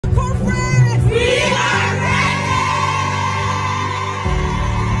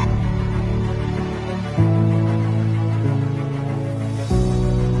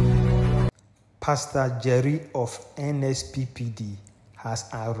Pastor Jerry of NSPPD has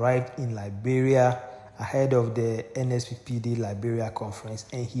arrived in Liberia ahead of the NSPPD Liberia Conference,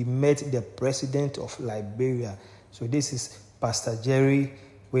 and he met the president of Liberia. So this is Pastor Jerry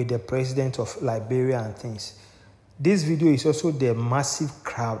with the president of Liberia and things. This video is also the massive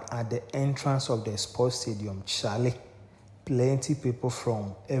crowd at the entrance of the sports stadium. Charlie, plenty people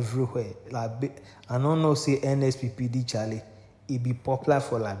from everywhere. I don't know, say NSPPD, Charlie, it be popular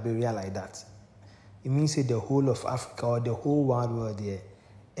for Liberia like that. It means the whole of Africa or the whole world there,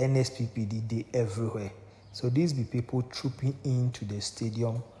 NSPPD, they everywhere. So these be people trooping into the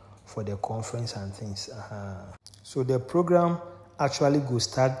stadium for the conference and things. So the program actually go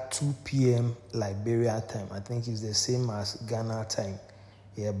start 2 p.m. Liberia time. I think it's the same as Ghana time.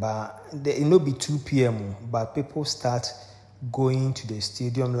 Yeah, but it no be 2 p.m. But people start going to the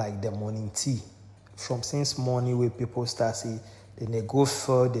stadium like the morning tea. From since morning where people start say, then they go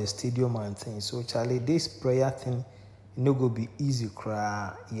for the stadium and things. So Charlie, this prayer thing, it no go be easy,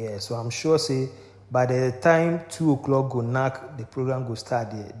 cry. Yeah, so I'm sure say by the time 2 o'clock go knock, the program go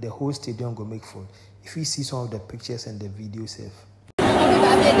start. The whole stadium go make full. If you see some of the pictures and the videos,